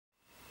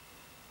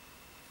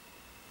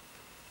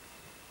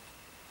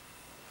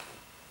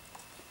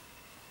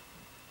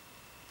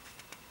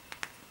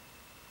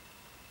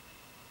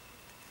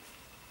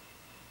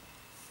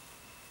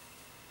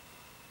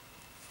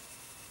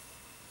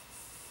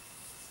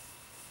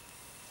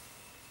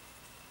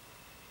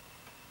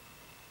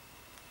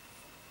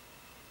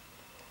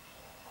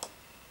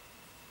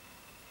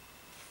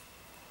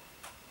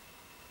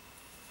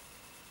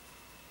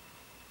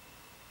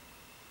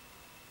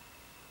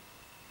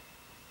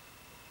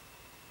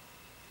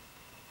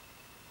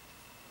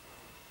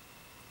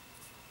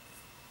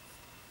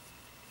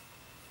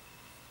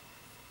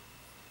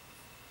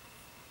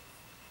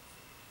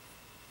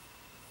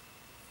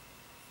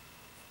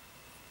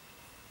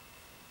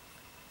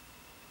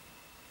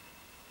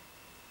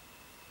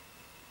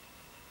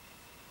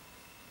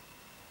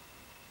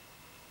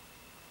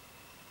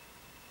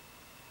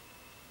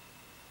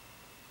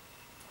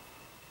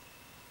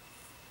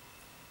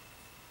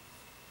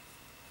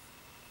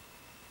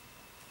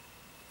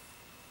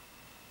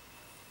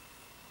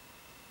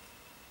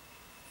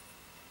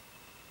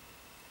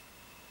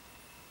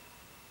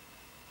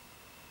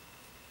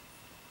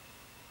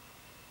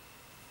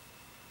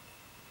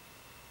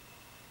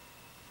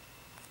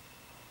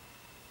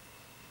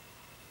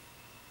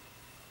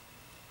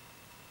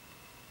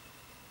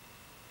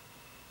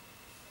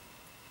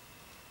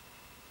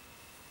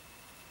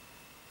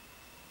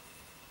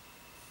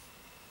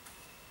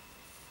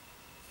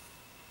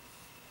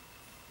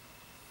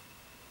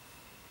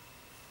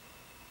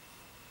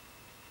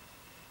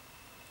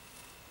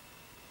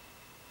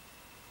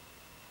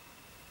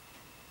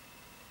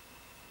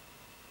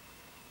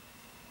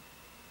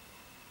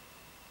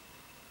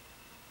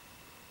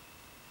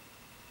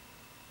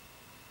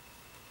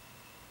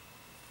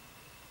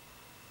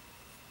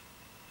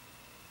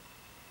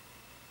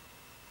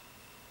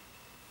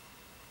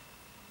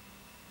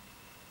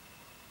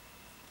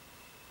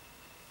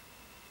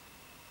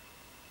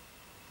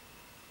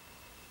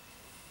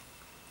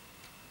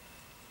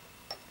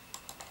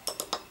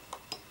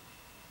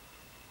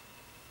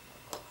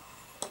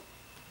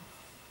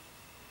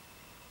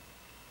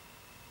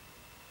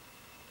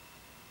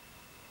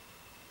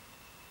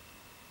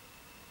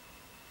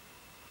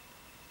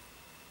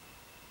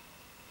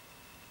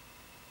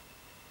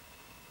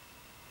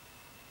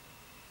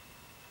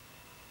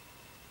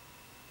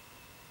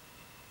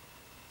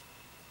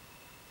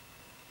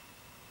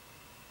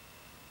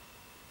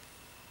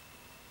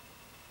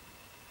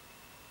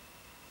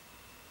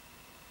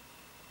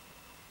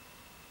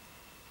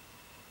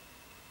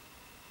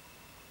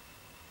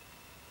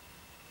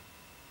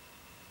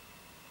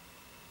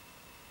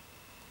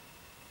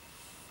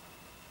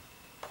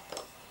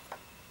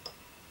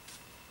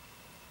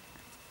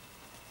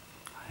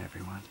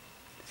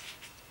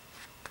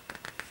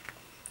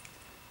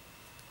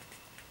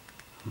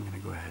I'm going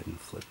to go ahead and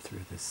flip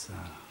through this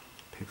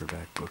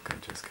paperback book I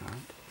just got.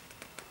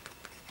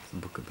 It's a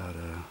book about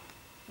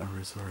a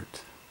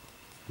resort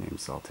named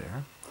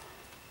Saltair,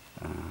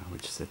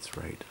 which sits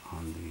right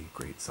on the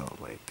Great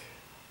Salt Lake.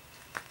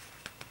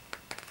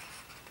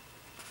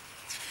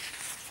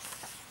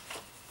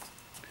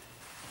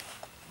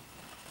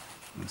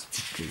 This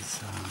book is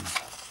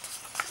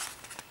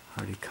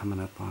already coming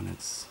up on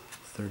its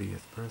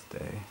 30th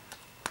birthday.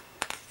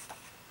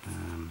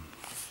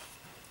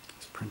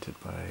 It's printed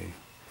by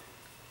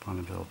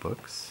Bonneville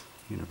Books,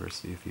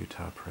 University of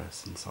Utah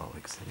Press in Salt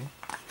Lake City.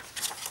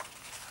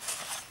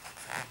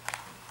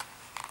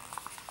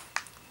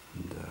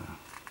 And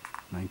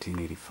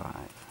 1985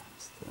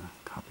 is the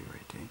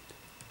copyright date.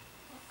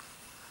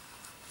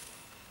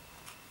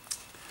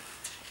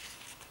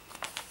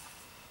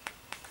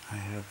 I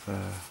have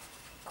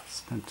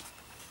spent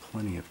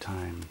plenty of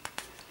time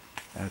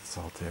at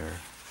Saltair,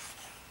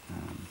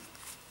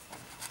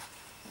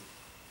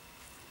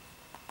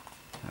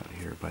 out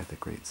here by the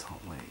Great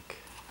Salt Lake,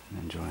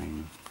 and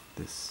enjoying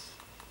this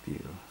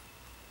view.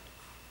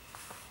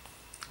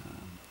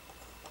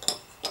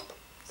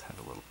 Let's have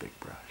a little big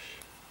brush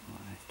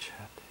while I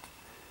chat.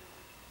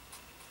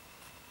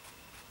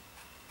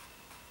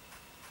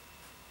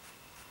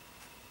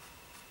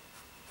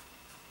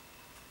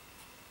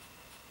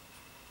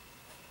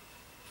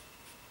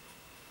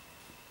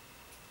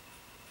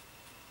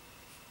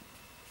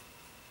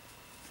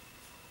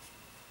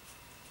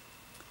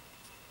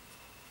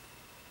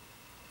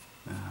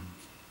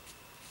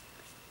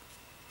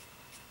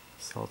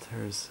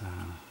 Saltair's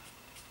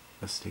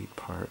a state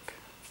park.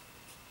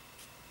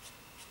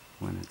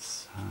 When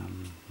it's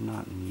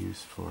not in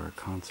use for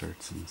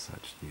concerts and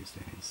such these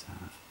days,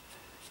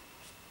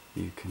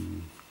 you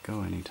can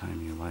go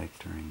anytime you like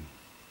during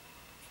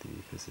the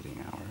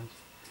visiting hours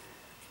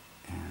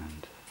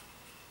and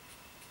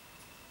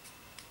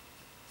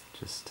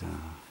just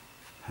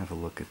have a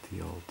look at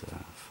the old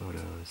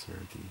photos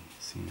or the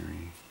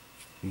scenery,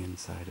 the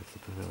inside of the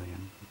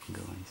pavilion. You can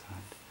go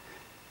inside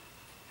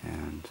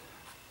and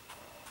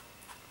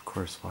of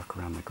course walk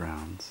around the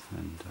grounds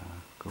and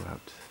go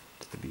out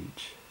to the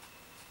beach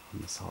on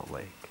the Salt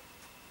Lake.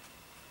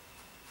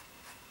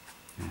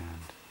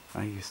 And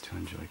I used to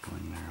enjoy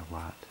going there a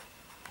lot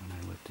when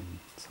I lived in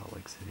Salt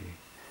Lake City,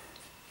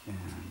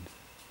 and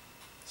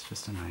it's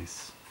just a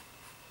nice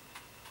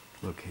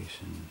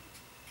location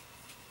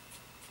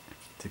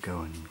to go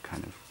and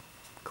kind of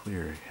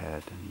clear your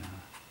head and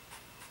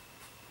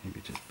maybe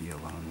just be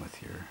alone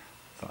with your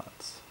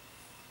thoughts.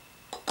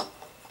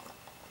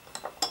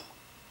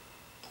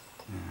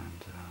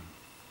 And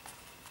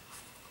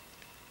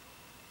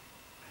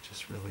I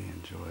just really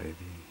enjoy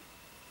the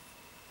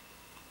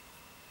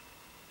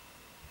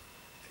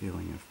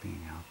feeling of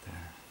being out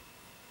there,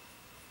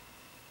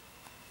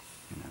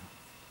 you know.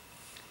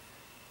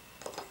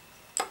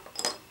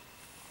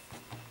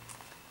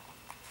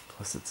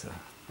 Plus it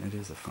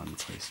is a fun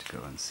place to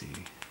go and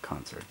see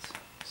concerts,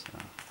 so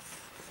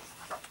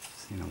I've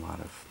seen a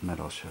lot of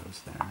metal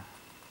shows there.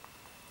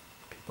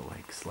 People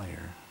like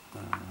Slayer,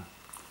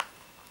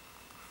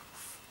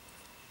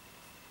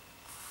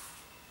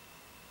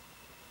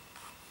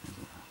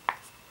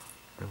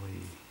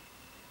 early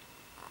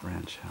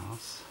ranch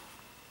house.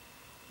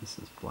 This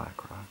is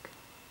Black Rock.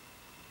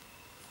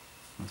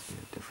 Must be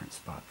a different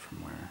spot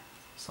from where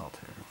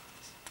Saltair was.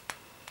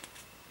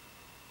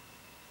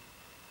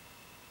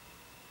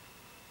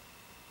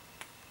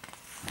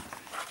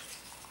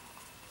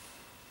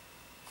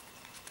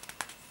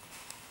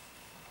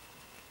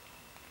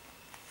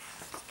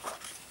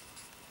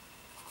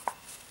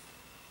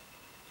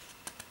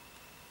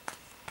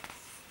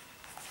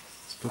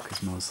 This book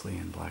is mostly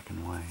in black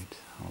and white,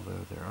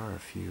 although there are a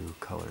few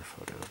color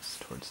photos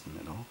towards the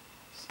middle,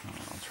 so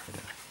I'll try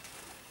to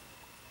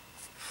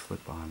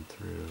flip on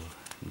through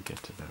and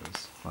get to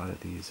those. A lot of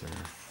these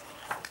are,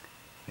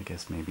 I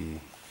guess maybe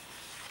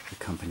the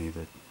company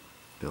that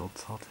built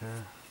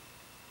Saltair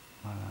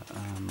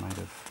might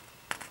have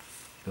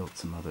built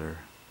some other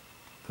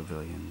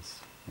pavilions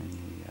in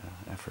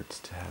the efforts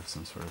to have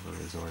some sort of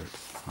a resort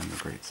on the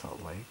Great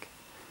Salt Lake.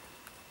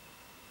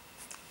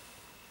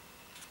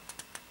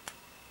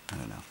 I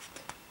don't know.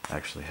 I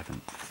actually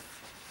haven't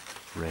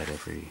read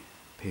every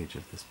page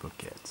of this book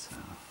yet, so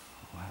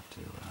I'll have to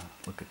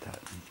look at that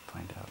and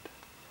find out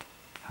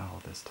how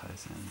all this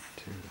ties in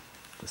to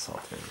the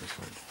Saltair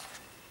Resort.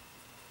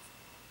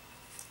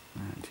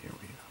 And here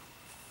we go.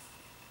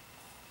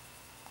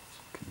 As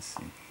you can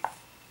see,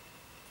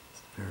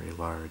 it's a very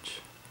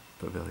large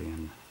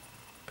pavilion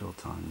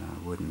built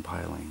on wooden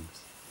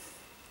pilings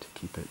to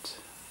keep it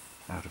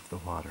out of the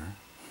water.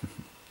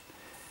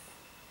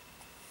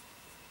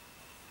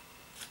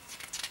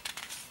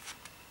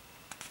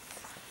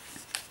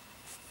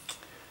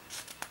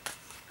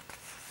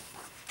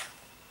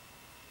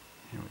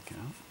 Here we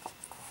go.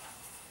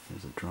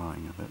 There's a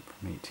drawing of it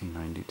from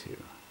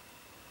 1892.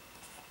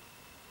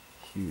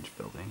 Huge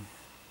building.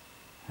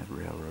 Had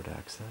railroad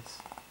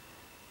access.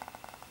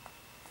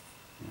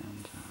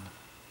 And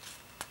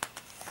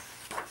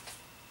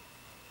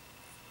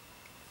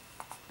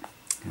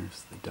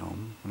Here's the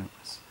dome when it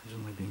was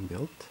originally being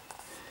built,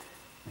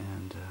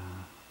 and it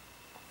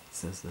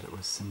says that it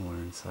was similar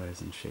in size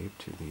and shape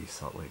to the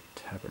Salt Lake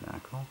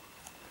Tabernacle.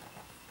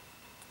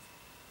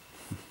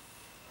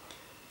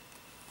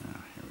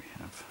 Now here we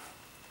have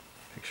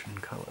picture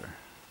in color.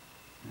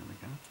 There we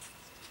go.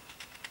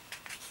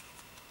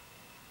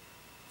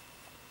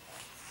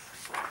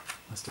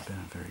 Must have been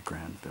a very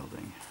grand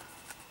building.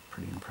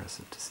 Pretty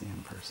impressive to see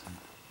in person.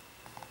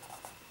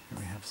 Here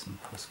we have some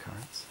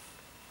postcards.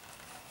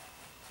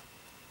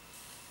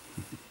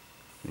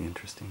 The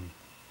interesting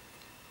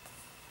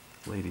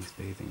ladies'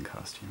 bathing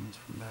costumes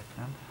from back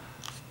then.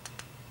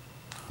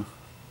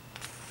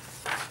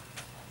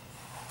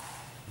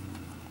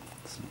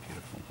 Some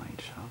beautiful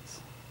night shots.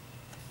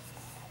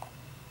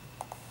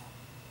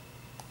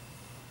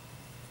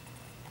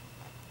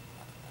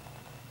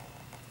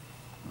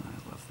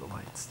 I love the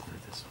lights through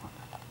this one.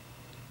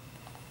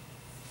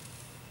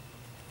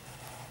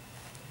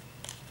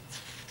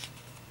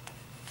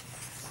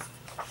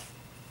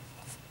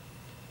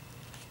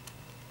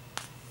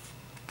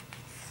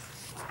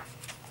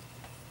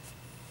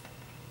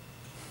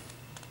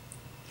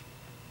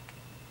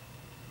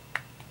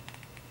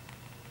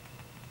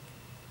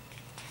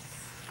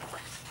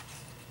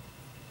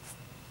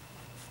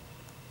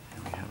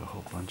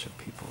 Bunch of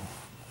people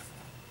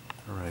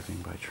arriving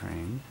by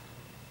train.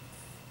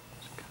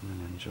 Just come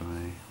and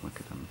enjoy. Look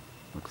at them.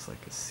 Looks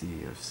like a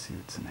sea of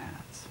suits and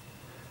hats.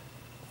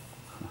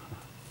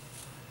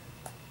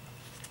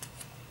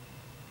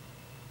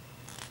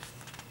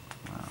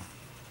 Wow.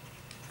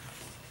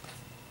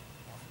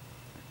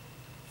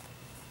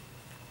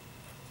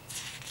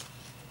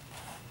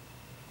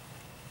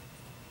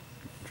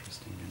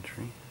 Interesting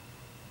entry.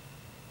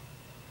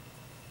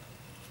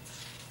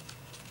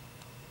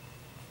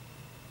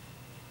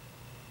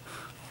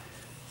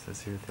 It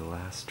says here the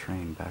last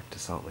train back to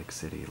Salt Lake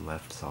City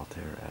left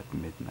Saltair at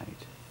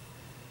midnight.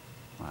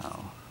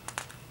 Wow.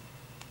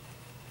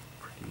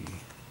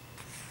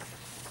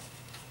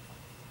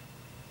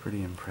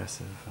 Pretty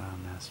impressive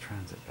mass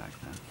transit back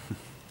then.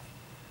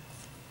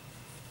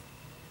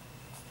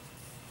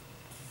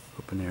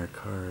 Open air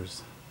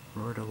cars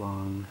roared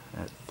along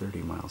at 30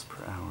 miles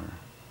per hour.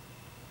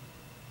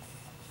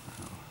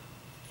 Wow.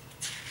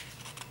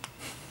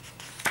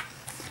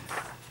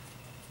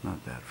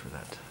 Not bad for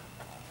that time.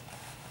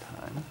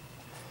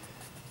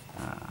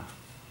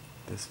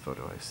 This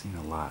photo I've seen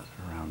a lot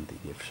around the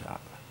gift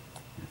shop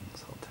in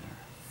Saltair.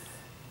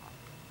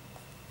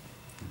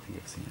 I think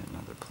I've seen it in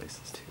other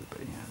places too,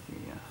 but yeah,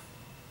 the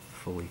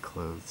fully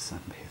clothed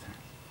sunbather.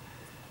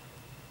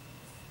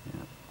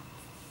 Yeah.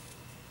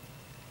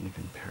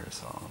 Even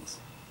parasols,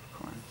 of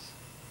course.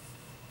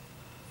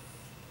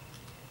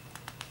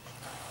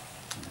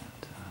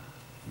 And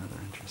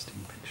another interesting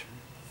picture.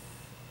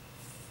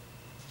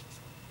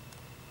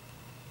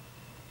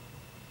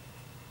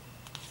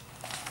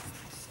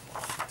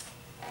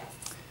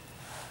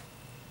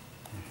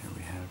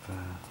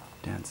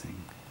 Dancing.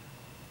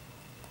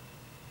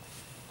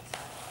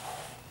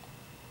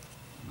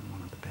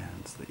 One of the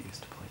bands that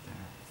used to play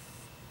there.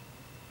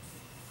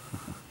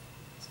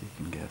 So you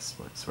can guess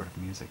what sort of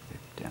music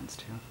they dance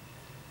to.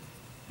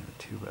 They have a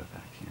tuba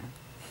back here.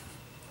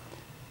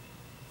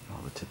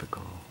 All the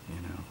typical,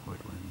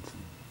 woodwinds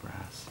and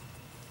brass,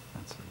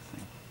 that sort of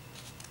thing.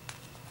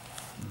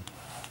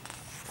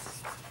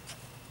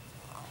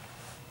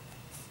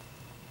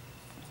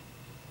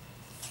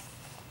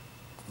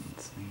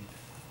 That's neat.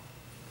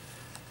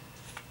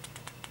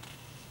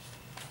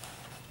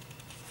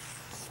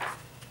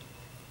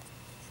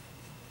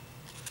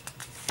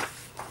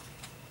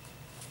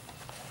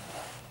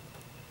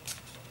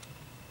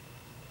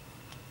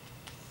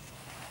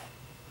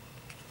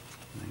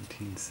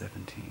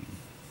 '17.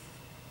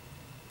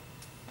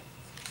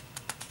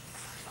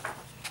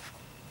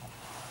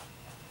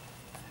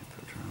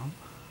 Hippodrome.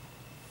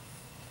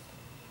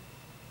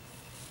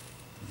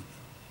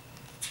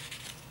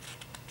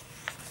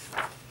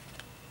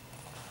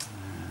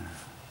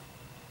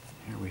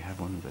 Here we have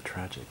one of the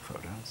tragic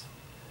photos.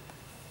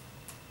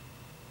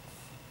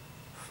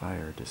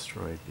 Fire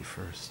destroyed the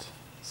first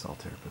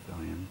Saltair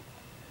Pavilion.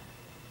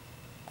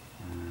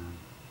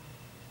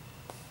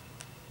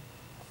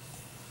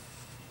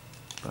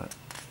 But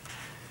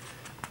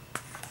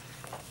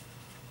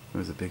it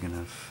was a big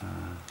enough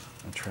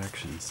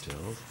attraction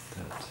still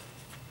that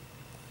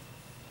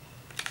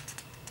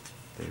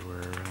they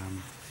were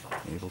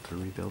able to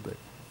rebuild it.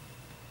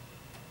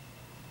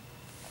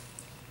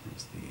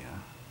 There's the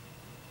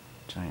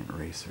giant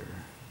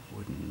racer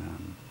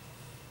wooden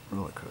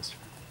roller coaster.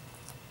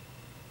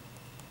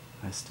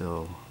 I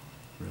still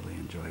really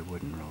enjoy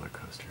wooden roller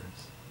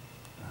coasters.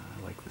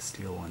 I like the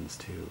steel ones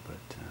too,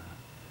 but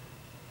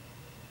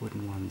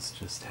wooden ones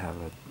just have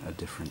a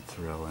different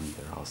thrill, and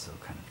they're also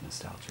kind of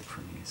nostalgic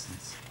for me,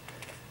 since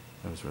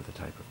those were the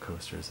type of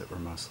coasters that were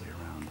mostly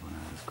around when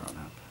I was growing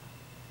up.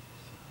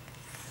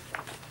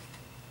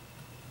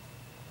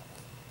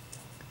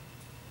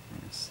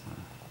 So,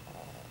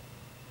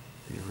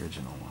 there's the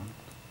original one.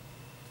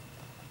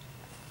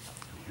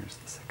 And here's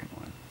the second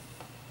one.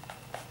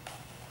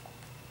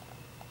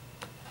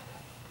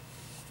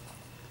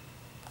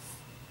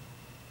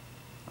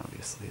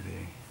 obviously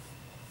they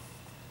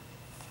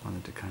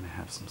wanted to kind of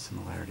have some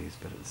similarities,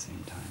 but at the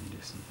same time do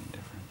something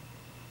different.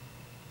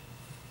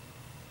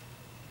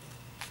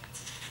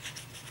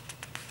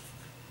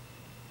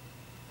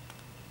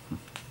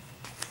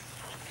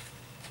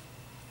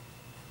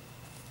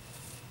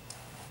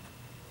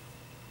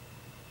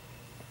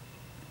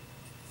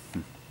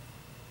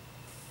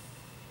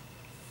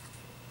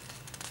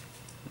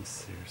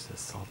 This here says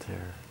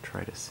Saltair,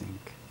 try to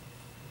sink.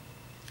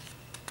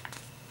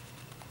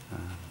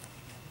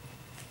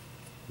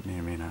 You may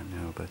or may not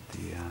know, but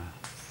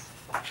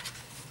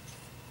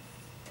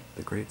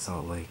the Great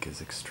Salt Lake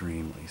is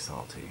extremely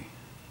salty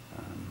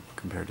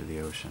compared to the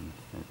ocean.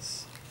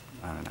 It's,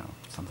 I don't know,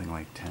 something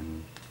like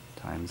 10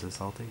 times as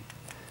salty,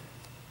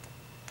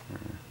 or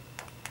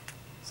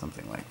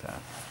something like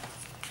that.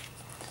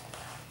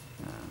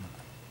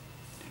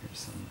 Here's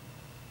some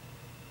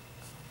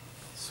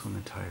swim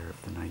attire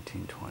of the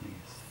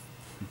 1920s.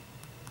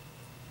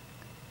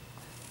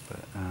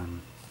 But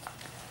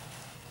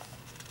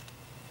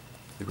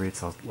the Great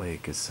Salt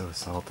Lake is so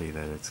salty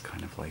that it's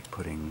kind of like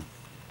putting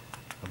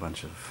a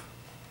bunch of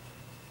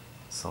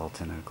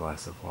salt in a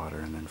glass of water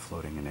and then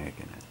floating an egg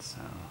in it.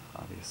 So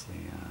obviously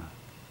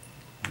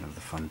one of the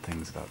fun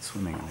things about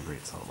swimming in the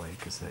Great Salt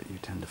Lake is that you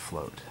tend to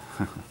float.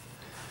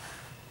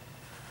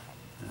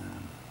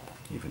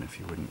 Even if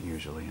you wouldn't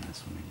usually in a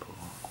swimming pool.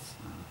 So,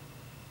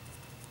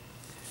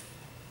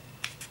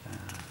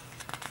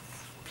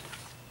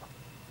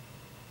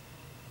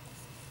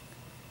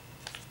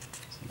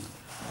 another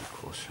really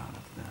cool shot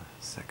of the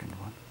second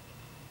one.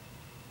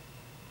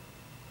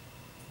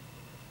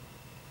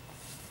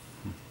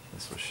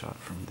 This was shot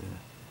from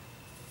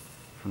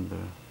the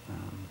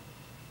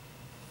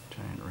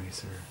giant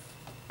racer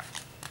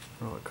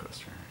roller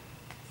coaster.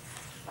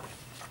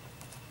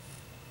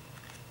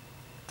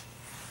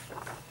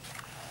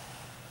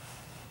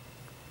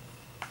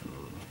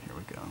 Ooh, here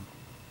we go.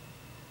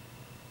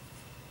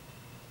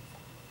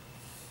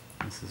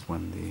 This is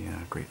when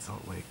the Great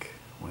Salt Lake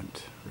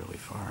went really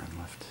far and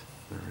left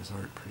the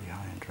resort pretty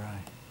high and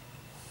dry.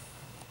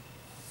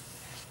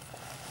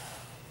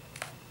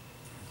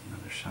 Here's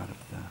another shot of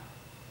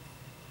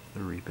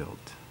the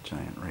rebuilt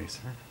giant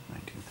racer,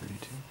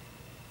 1932.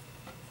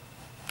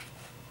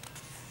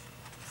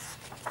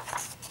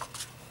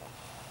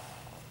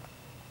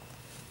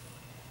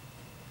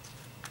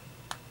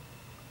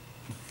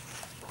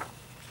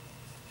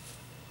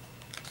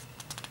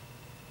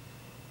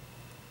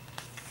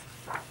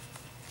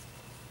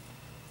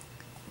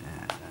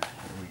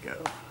 Here we go.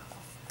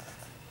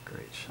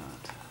 Great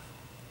shot.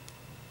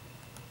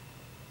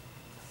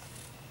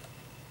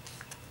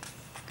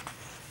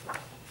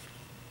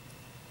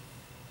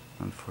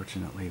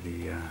 Unfortunately,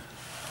 the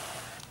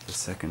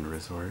second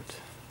resort,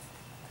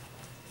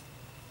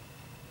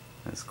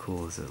 as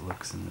cool as it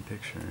looks in the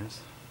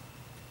pictures,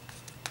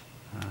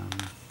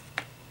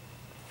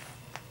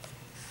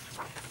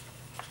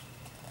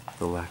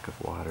 the lack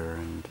of water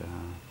and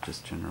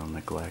just general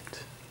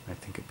neglect, I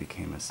think it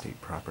became a state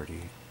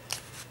property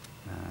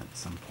at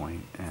some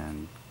point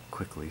and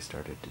quickly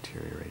started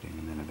deteriorating,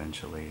 and then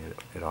eventually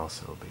it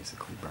also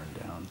basically burned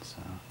down.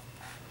 So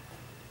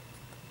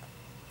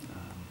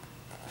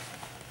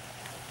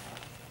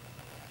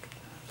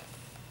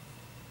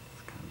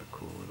it's kind of a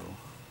cool little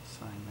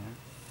sign there.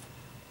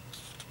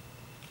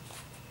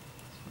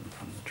 This one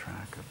from the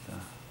track of the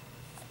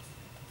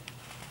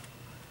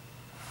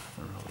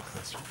roller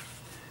coaster.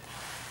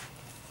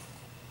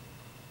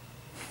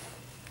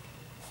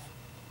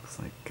 Looks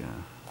like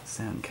a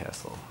sand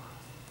castle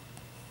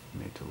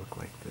made to look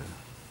like the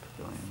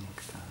pavilion. Look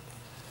at that.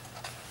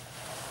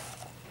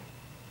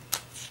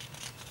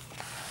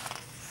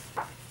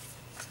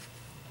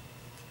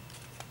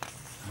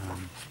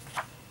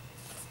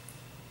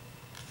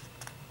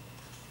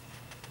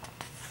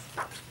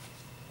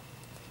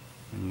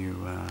 When you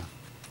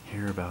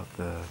hear about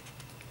the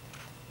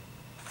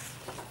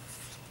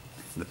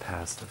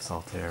past of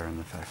Saltair and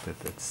the fact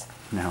that it's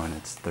now in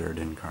its third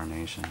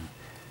incarnation,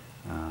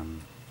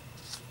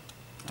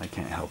 I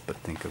can't help but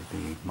think of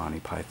the Monty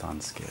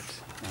Python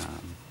skit,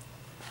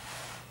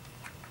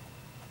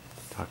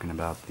 talking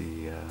about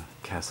the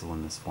castle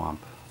in the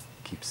swamp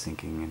keeps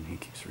sinking and he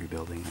keeps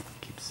rebuilding it,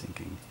 keeps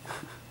sinking.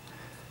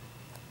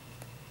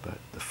 But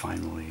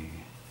finally,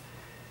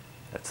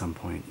 at some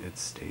point, it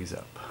stays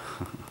up.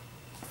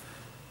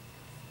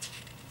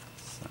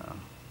 So,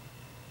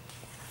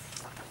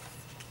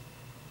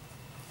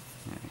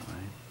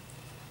 anyway,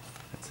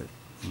 that's it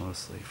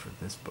mostly for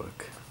this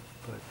book,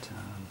 but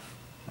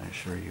I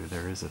assure you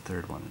there is a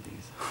third one of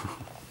these.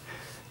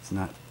 It's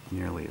not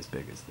nearly as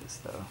big as this,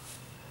 though,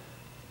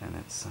 and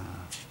it's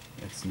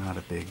not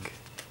a big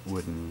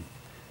wooden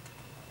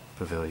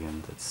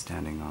pavilion that's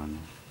standing on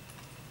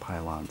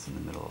pylons in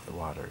the middle of the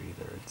water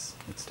either.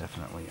 It's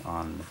definitely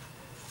on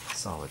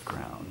solid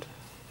ground,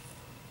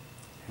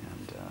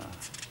 and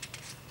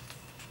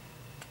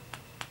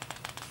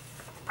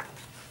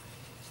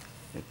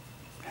it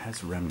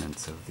has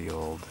remnants of the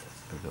old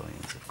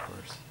pavilions, of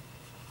course,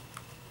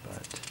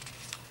 but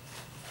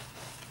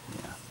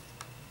yeah.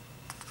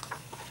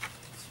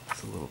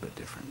 little bit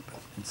different, but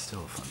it's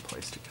still a fun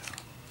place to go.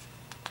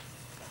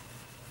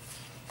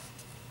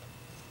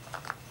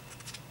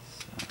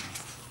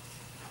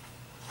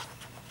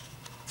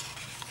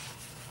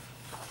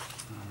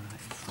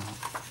 Alright, well,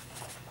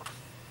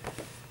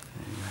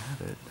 there you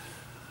have it.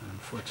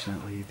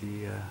 Unfortunately,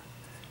 the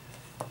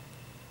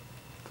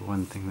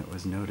one thing that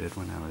was noted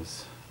when I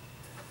was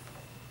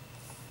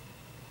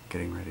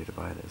getting ready to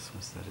buy this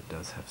was that it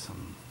does have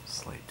some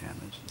slight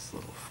damage, this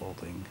little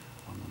folding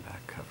on the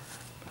back cover,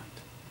 but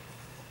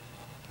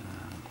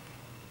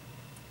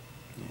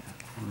yeah,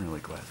 I'm really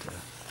glad to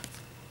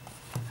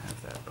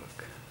have that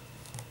book.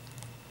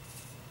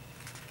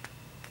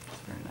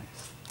 It's very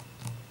nice.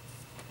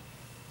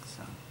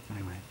 So,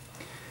 anyway,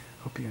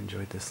 hope you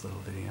enjoyed this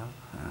little video.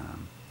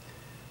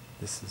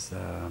 This is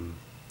a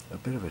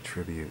bit of a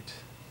tribute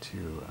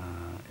to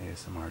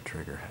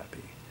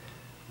ASMRtriggerhappy,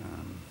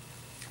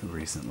 who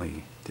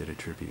recently did a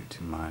tribute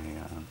to my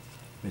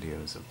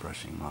videos of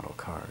brushing model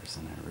cars,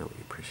 and I really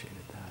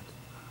appreciated that.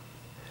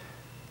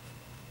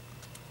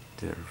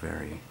 Did a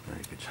very,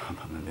 very good job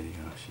on the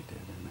video she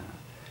did,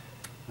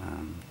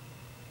 and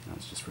I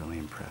was just really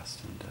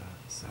impressed, and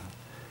so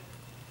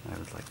I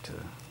would like to,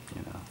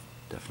 you know,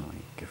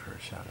 definitely give her a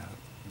shout out,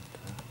 and,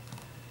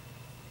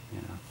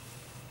 you know,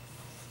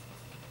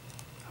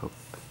 hope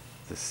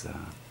this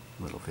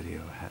little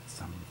video had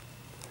some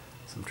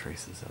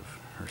traces of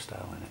her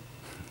style in it.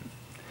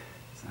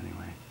 So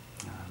anyway,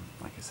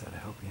 like I said, I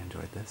hope you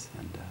enjoyed this,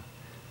 and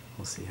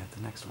we'll see you at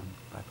the next one.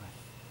 Bye-bye.